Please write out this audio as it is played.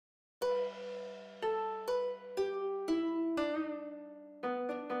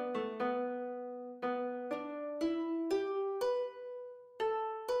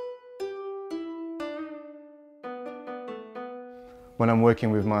When I'm working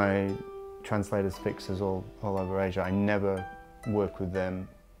with my translators fixers all over Asia, I never work with them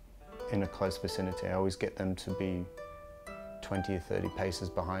in a close vicinity. I always get them to be 20 or 30 paces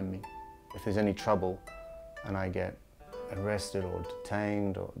behind me. If there's any trouble and I get arrested or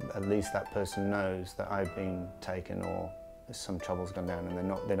detained, or at least that person knows that I've been taken or some trouble's gone down,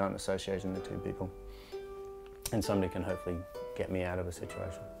 and they don't associate the two people. And somebody can hopefully get me out of a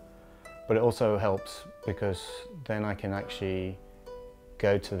situation. But it also helps because then I can actually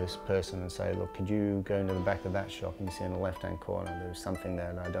go to this person and say, look, could you go into the back of that shop and you see in the left-hand corner there's something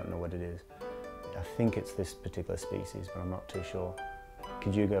there that I don't know what it is. I think it's this particular species, but I'm not too sure.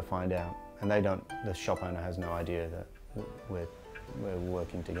 Could you go find out? And the shop owner has no idea that we're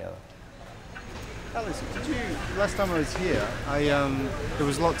working together. Alice, last time I was here, there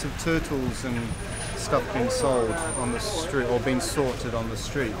was lots of turtles and stuff being sold on the street, or being sorted on the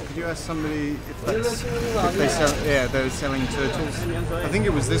street. Could you ask somebody if they're selling turtles? I think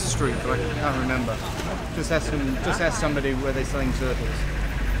it was this street, but I can't remember. Just ask somebody where they're selling turtles.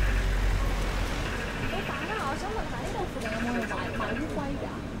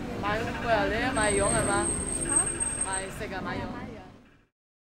 買烏龜啊！你買蛹係嘛？買食啊買蛹。